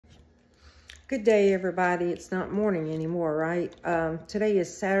Good day, everybody. It's not morning anymore, right? Today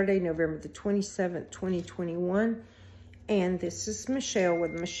is Saturday, November the 27th, 2021. And this is Michelle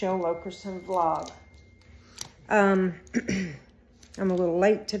with Michelle Lokerson Vlog. I'm a little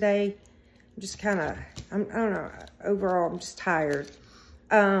late today. I'm just kind of, I don't know, overall, I'm just tired.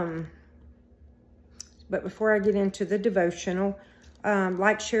 But before I get into the devotional,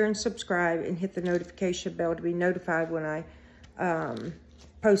 like, share, and subscribe, and hit the notification bell to be notified when I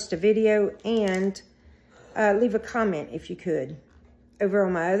post a video, and leave a comment if you could. Over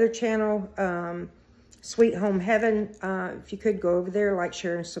on my other channel, Sweet Home Heaven, if you could go over there, like,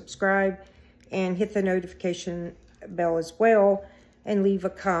 share, and subscribe, and hit the notification bell as well, and leave a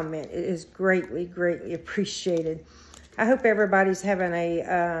comment. It is greatly, greatly appreciated. I hope everybody's having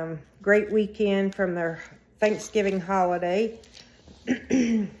a great weekend from their Thanksgiving holiday.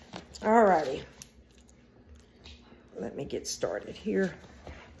 Alrighty. Let me get started here.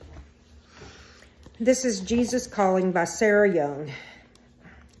 This is Jesus Calling by Sarah Young.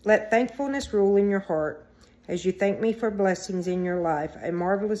 Let thankfulness rule in your heart. As you thank me for blessings in your life, a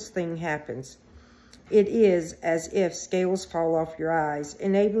marvelous thing happens. It is as if scales fall off your eyes,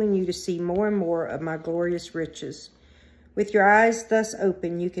 enabling you to see more and more of my glorious riches. With your eyes thus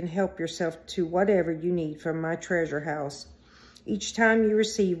open, you can help yourself to whatever you need from my treasure house. Each time you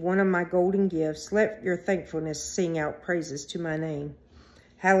receive one of my golden gifts, let your thankfulness sing out praises to my name.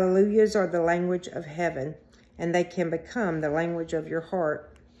 Hallelujahs are the language of heaven, and they can become the language of your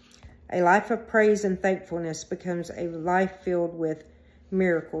heart. A life of praise and thankfulness becomes a life filled with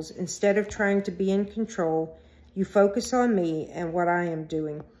miracles. Instead of trying to be in control, you focus on me and what I am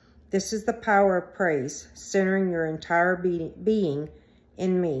doing. This is the power of praise, centering your entire being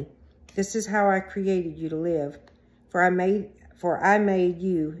in me. This is how I created you to live, for I made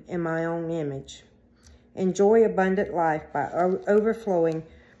you in my own image. Enjoy abundant life by overflowing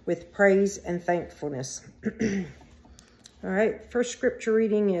with praise and thankfulness. All right, first scripture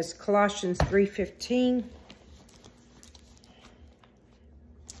reading is Colossians 3:15.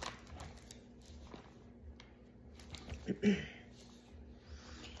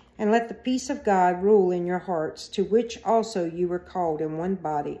 And let the peace of God rule in your hearts, to which also you were called in one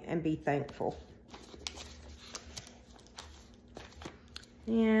body, and be thankful.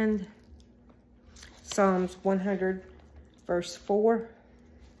 And Psalms 100, verse 4.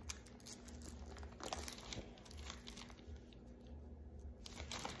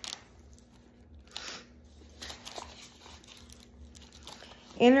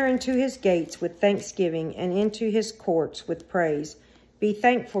 Enter into his gates with thanksgiving, and into his courts with praise. Be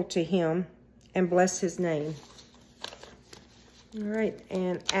thankful to him and bless his name. All right,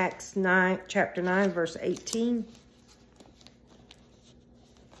 and Acts 9, chapter 9, verse 18.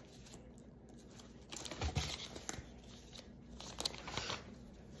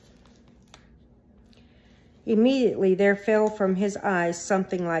 Immediately there fell from his eyes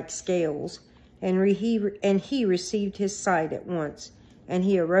something like scales, and he received his sight at once, and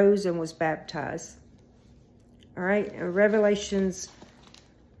he arose and was baptized. All right, and Revelations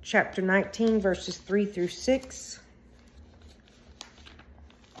chapter 19, verses 3 through 6.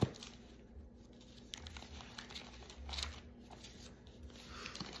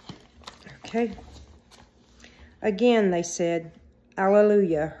 Okay. Again, they said,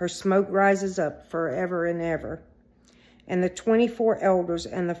 Alleluia, her smoke rises up forever and ever. And the 24 elders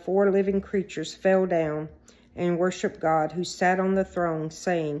and the 4 living creatures fell down and worshiped God who sat on the throne,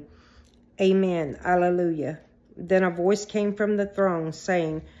 saying, Amen, Alleluia. Then a voice came from the throne,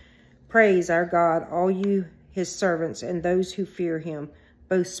 saying, Praise our God, all you his servants and those who fear him,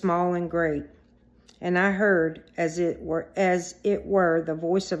 both small and great. And I heard, as it were, the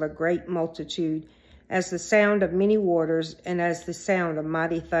voice of a great multitude, as the sound of many waters, and as the sound of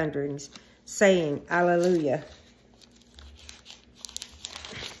mighty thunderings, saying, Alleluia.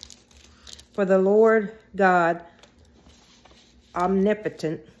 For the Lord God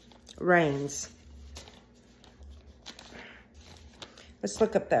omnipotent reigns. Let's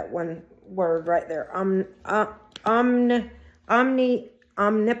look up that one word right there. Omnipotent.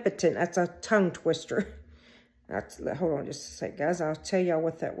 That's a tongue twister. Hold on just a sec, guys. I'll tell y'all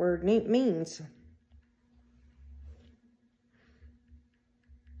what that word means.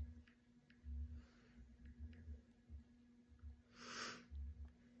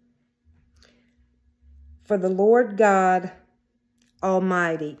 For the Lord God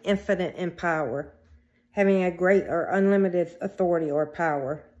Almighty, infinite in power, having a great or unlimited authority or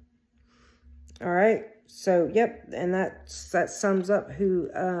power. All right. So, yep. And that sums up who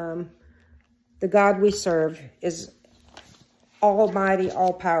the God we serve is. Almighty,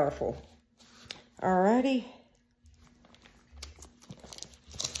 all-powerful. All righty.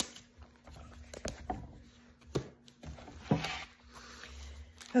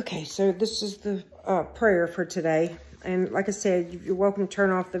 Okay, so this is the prayer for today. And like I said, you're welcome to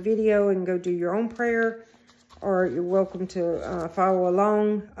turn off the video and go do your own prayer. Or you're welcome to follow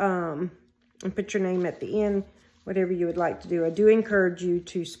along and put your name at the end. Whatever you would like to do. I do encourage you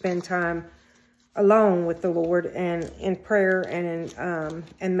to spend time alone with the Lord and in prayer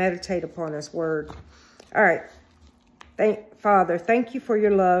and meditate upon His Word. All right. Father, thank you for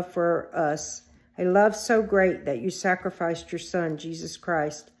your love for us. A love so great that you sacrificed your Son, Jesus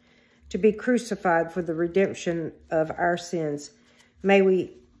Christ, to be crucified for the redemption of our sins. May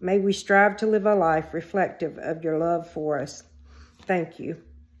we strive to live a life reflective of your love for us. Thank you.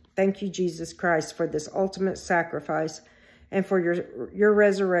 Thank you, Jesus Christ, for this ultimate sacrifice and for your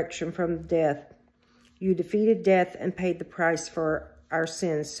resurrection from death. You defeated death and paid the price for our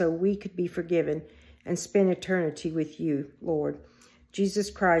sins so we could be forgiven and spend eternity with you, Lord.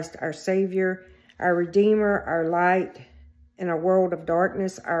 Jesus Christ, our Savior, our Redeemer, our light in a world of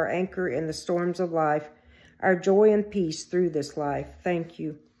darkness, our anchor in the storms of life, our joy and peace through this life. Thank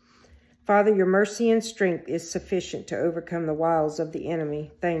you. Father, your mercy and strength is sufficient to overcome the wiles of the enemy.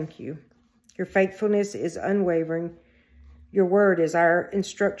 Thank you. Your faithfulness is unwavering. Your word is our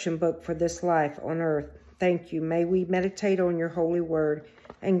instruction book for this life on earth. Thank you. May we meditate on your holy word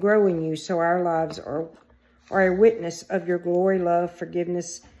and grow in you so our lives are a witness of your glory, love,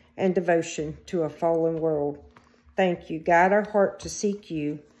 forgiveness, and devotion to a fallen world. Thank you. Guide our heart to seek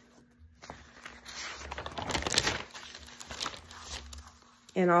you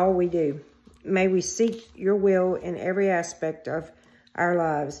in all we do. May we seek your will in every aspect of our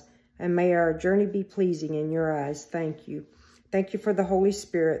lives, and may our journey be pleasing in your eyes. Thank you. Thank you for the Holy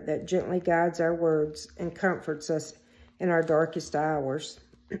Spirit that gently guides our words and comforts us in our darkest hours.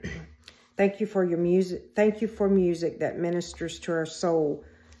 Thank you for your music. Thank you for music that ministers to our soul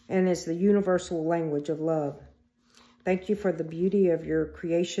and is the universal language of love. Thank you for the beauty of your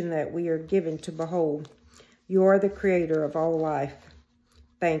creation that we are given to behold. You are the creator of all life.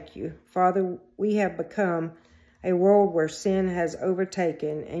 Thank you. Father, we have become a world where sin has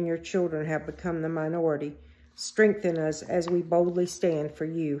overtaken and your children have become the minority. Strengthen us as we boldly stand for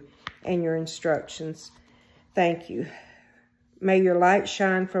you and your instructions. Thank you. May your light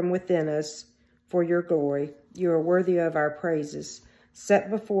shine from within us for your glory. You are worthy of our praises.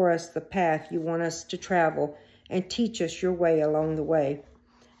 Set before us the path you want us to travel and teach us your way along the way.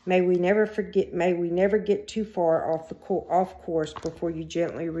 May we never get too far off course before you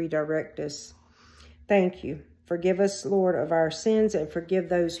gently redirect us. Thank you. Forgive us, Lord, of our sins and forgive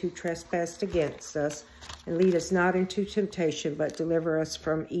those who trespassed against us. And lead us not into temptation, but deliver us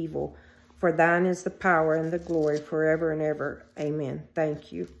from evil. For thine is the power and the glory forever and ever. Amen.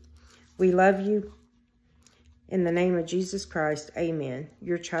 Thank you. We love you. In the name of Jesus Christ, amen.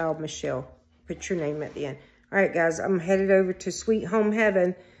 Your child, Michelle. Put your name at the end. All right, guys, I'm headed over to Sweet Home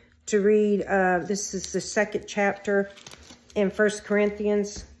Heaven to read. This is the 2nd chapter in 1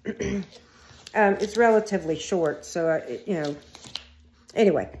 Corinthians. It's relatively short, so,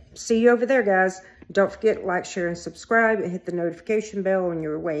 Anyway, see you over there, guys. Don't forget, like, share, and subscribe, and hit the notification bell on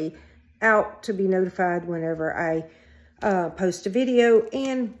your way out to be notified whenever I post a video,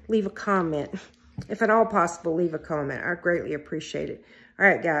 and leave a comment. If at all possible, leave a comment. I greatly appreciate it. All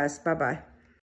right, guys. Bye-bye.